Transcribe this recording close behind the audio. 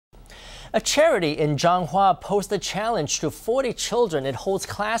A charity in Changhua posed a challenge to 40 children it holds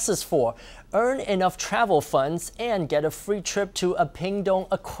classes for. Earn enough travel funds and get a free trip to a Pingtung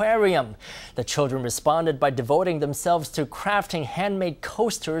aquarium. The children responded by devoting themselves to crafting handmade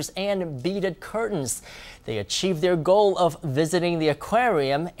coasters and beaded curtains. They achieved their goal of visiting the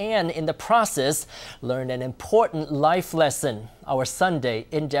aquarium and, in the process, learned an important life lesson. Our Sunday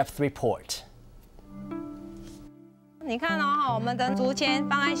in-depth report. You can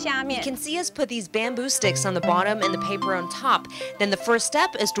see us put these bamboo sticks on the bottom and the paper on top. Then the first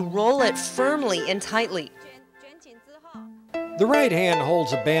step is to roll it firmly and tightly. The right hand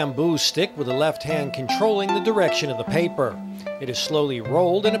holds a bamboo stick with the left hand controlling the direction of the paper. It is slowly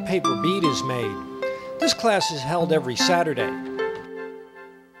rolled and a paper bead is made. This class is held every Saturday.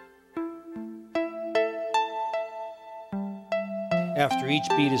 After each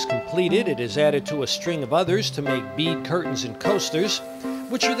bead is completed, it is added to a string of others to make bead curtains and coasters,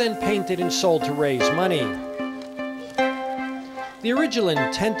 which are then painted and sold to raise money. The original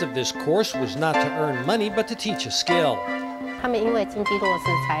intent of this course was not to earn money, but to teach a skill.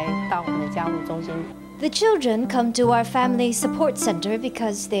 The children come to our family support center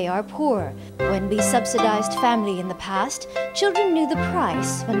because they are poor. When we subsidized family in the past, children knew the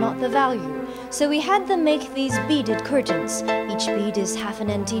price but not the value. So we had them make these beaded curtains. Each bead is half an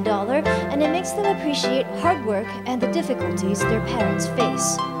NT dollar, and it makes them appreciate hard work and the difficulties their parents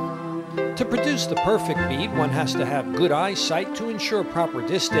face. To produce the perfect bead, one has to have good eyesight to ensure proper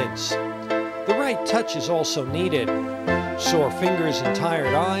distance. The right touch is also needed. Sore fingers and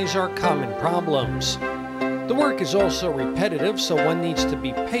tired eyes are common problems. The work is also repetitive, so one needs to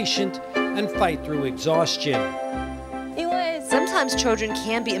be patient and fight through exhaustion. Sometimes children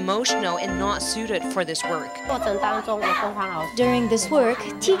can be emotional and not suited for this work. During this work,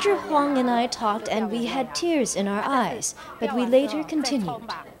 teacher Huang and I talked and we had tears in our eyes, but we later continued.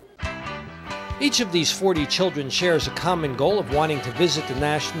 Each of these 40 children shares a common goal of wanting to visit the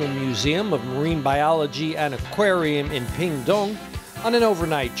National Museum of Marine Biology and Aquarium in Pingtung on an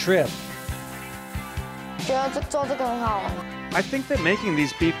overnight trip. I think that making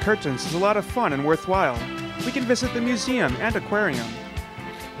these bead curtains is a lot of fun and worthwhile. We can visit the museum and aquarium.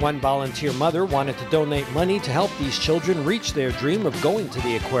 One volunteer mother wanted to donate money to help these children reach their dream of going to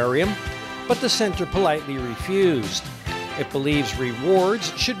the aquarium, but the center politely refused. It believes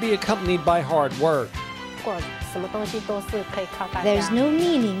rewards should be accompanied by hard work. There's no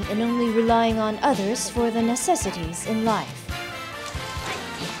meaning in only relying on others for the necessities in life.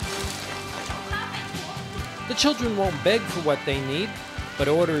 The children won't beg for what they need, but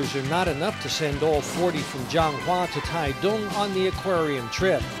orders are not enough to send all 40 from Changhua to Taiwan on the aquarium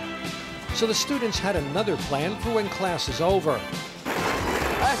trip. So the students had another plan for when class is over.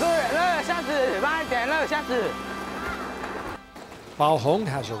 Bao Hong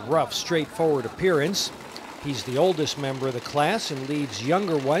has a rough, straightforward appearance. He's the oldest member of the class and leads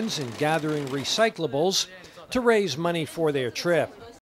younger ones in gathering recyclables to raise money for their trip.